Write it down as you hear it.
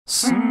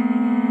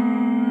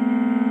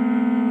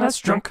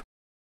SNESdrunk.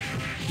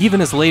 Even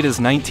as late as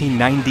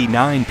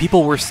 1999,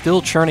 people were still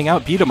churning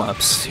out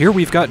beat-em-ups. Here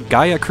we've got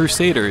Gaia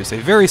Crusaders, a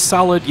very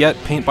solid yet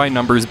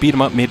paint-by-numbers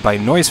beat-em-up made by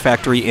Noise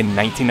Factory in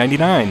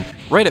 1999.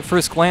 Right at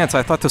first glance,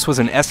 I thought this was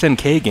an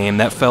SNK game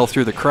that fell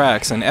through the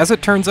cracks, and as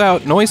it turns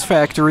out, Noise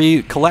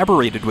Factory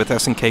collaborated with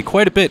SNK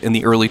quite a bit in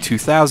the early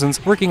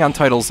 2000s, working on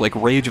titles like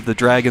Rage of the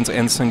Dragons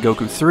and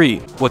Sengoku 3.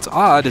 What's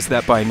odd is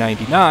that by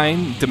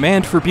 99,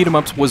 demand for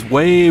beat-em-ups was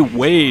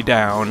way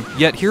down.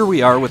 Yet here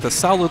we are with a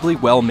solidly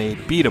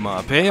well-made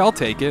beat-em-up. Hey, I'll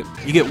take it.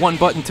 You get one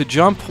button to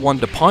jump, one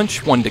to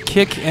punch, one to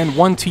kick, and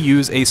one to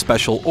use a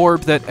special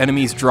orb that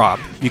enemies drop.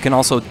 You can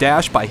also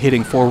dash by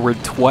hitting forward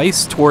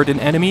twice toward an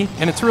enemy,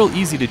 and it's real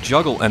easy to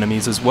juggle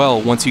enemies as well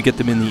once you get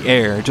them in the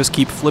air. Just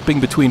keep flipping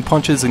between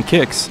punches and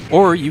kicks.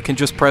 Or you can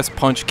just press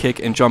punch,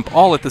 kick, and jump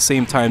all at the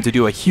same time to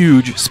do a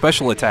huge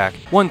special attack.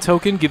 One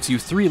token gives you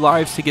 3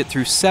 lives to get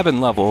through 7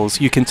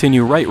 levels. You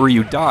continue right where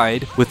you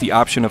died, with the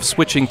option of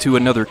switching to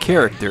another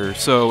character.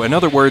 So in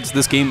other words,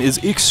 this game is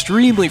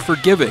extremely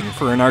forgiving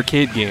for an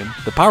arcade game.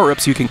 The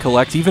power-ups you can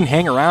collect even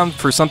hang around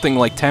for something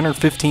like 10 or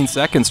 15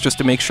 seconds just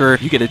to make sure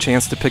you get a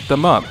chance to pick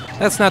them up.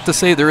 That's not to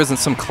say there isn't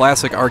some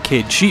classic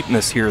arcade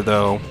cheapness here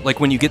though.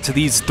 Like when you get to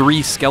these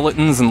 3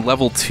 skeletons in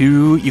level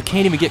 2, you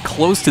can't even get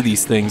close to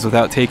these things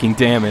without taking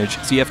damage,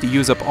 so you have to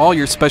use up all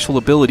your special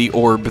ability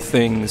orb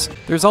things.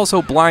 There's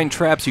also blind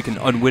traps you can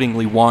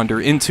unwittingly wander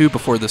into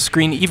before the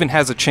screen even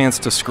has a chance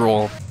to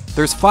scroll.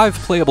 There's 5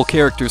 playable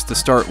characters to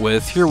start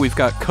with. Here we've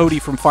got Cody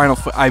from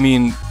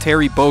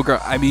Terry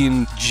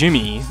Bogard,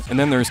 Jimmy. And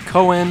then there's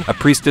Cohen, a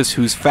priestess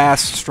who's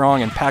fast,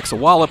 strong, and packs a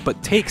wallop,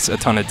 but takes a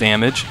ton of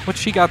damage. What's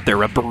she got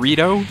there, a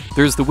burrito?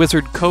 There's the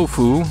wizard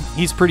Kofu.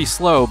 He's pretty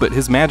slow, but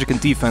his magic and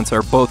defense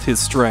are both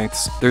his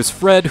strengths. There's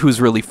Fred, who's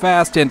really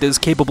fast and is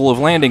capable of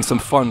landing some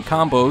fun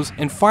combos.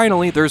 And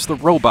finally, there's the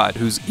robot,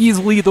 who's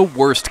easily the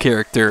worst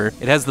character.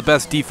 It has the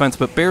best defense,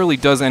 but barely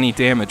does any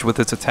damage with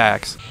its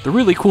attacks. The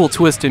really cool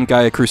twist in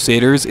Gaia Crusaders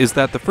is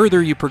that the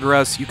further you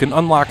progress, you can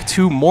unlock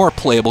 2 more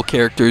playable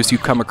characters you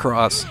come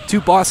across.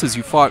 2 bosses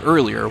you fought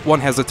earlier.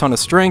 One has a ton of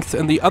strength,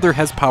 and the other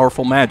has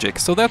powerful magic,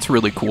 so that's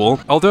really cool.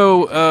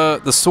 Although,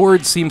 the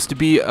sword seems to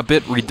be a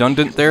bit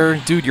redundant there.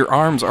 Dude, your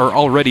arms are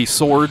already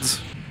swords.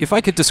 If I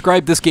could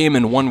describe this game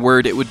in one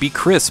word, it would be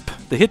crisp.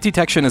 The hit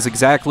detection is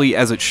exactly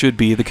as it should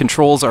be. The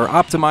controls are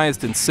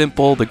optimized and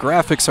simple, the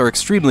graphics are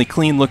extremely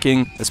clean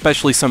looking,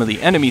 especially some of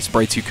the enemy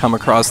sprites you come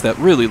across that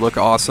really look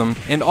awesome,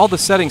 and all the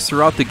settings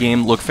throughout the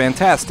game look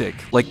fantastic.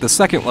 Like the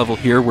second level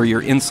here where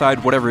you're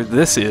inside whatever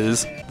this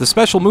is. The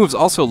special moves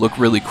also look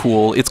really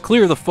cool. It's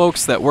clear the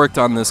folks that worked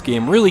on this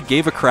game really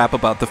gave a crap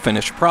about the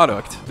finished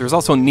product. There's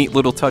also neat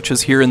little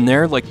touches here and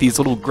there, like these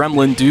little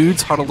gremlin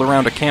dudes huddled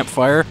around a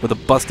campfire with a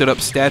busted up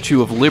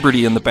statue of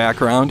Liberty in the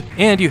background,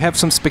 and you have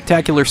some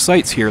spectacular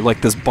sights here like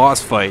this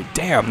boss fight.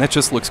 Damn, that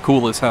just looks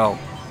cool as hell.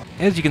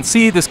 As you can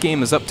see, this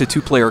game is up to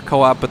 2-player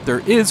co-op, but there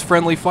is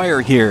friendly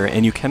fire here,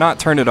 and you cannot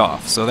turn it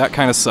off, so that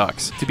kinda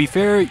sucks. To be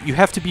fair, you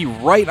have to be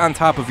right on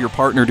top of your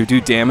partner to do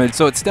damage,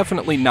 so it's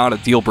definitely not a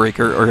deal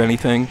breaker or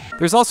anything.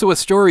 There's also a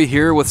story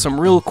here with some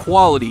real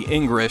quality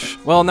English.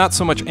 Well, not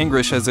so much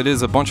English as it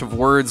is a bunch of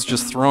words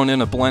just thrown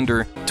in a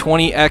blender.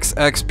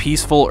 20XX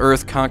peaceful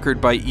earth conquered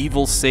by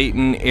evil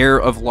Satan, heir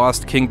of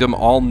lost kingdom,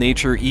 all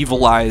nature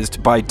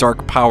evilized by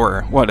dark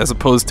power. What, as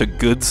opposed to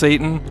good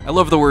Satan? I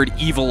love the word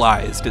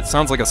evilized. It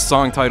sounds like a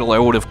song title I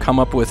would have come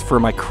up with for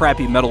my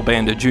crappy metal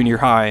band at junior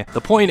high.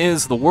 The point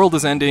is, the world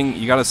is ending,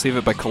 you gotta save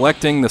it by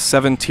collecting the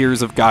 7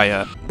 tiers of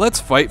Gaia. Let's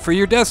fight for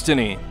your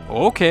destiny.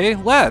 Okay,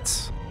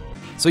 let's.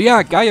 So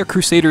yeah, Gaia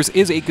Crusaders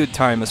is a good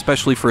time,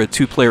 especially for a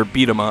 2-player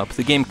beat-em-up.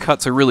 The game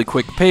cuts a really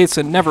quick pace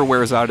and never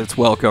wears out its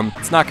welcome.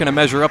 It's not going to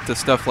measure up to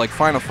stuff like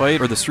Final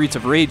Fight or the Streets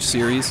of Rage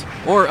series,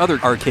 or other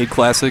arcade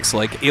classics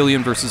like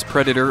Alien vs.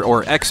 Predator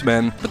or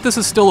X-Men, but this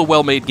is still a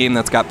well-made game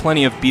that's got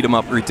plenty of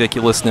beat-em-up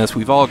ridiculousness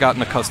we've all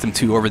gotten accustomed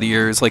to over the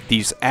years, like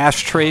these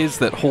ashtrays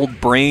that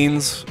hold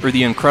brains, or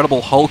the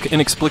Incredible Hulk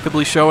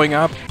inexplicably showing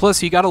up.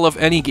 Plus, you gotta love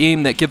any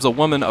game that gives a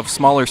woman of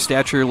smaller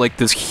stature like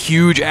this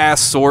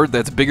huge-ass sword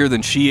that's bigger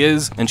than she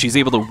is, and she's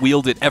able to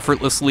wield it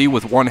effortlessly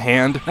with one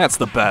hand. That's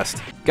the best.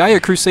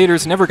 Gaia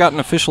Crusaders never got an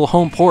official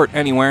home port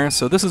anywhere,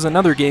 so this is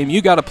another game you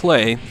gotta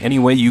play any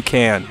way you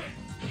can.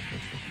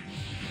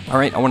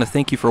 Alright, I want to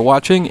thank you for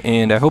watching,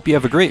 and I hope you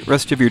have a great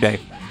rest of your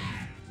day.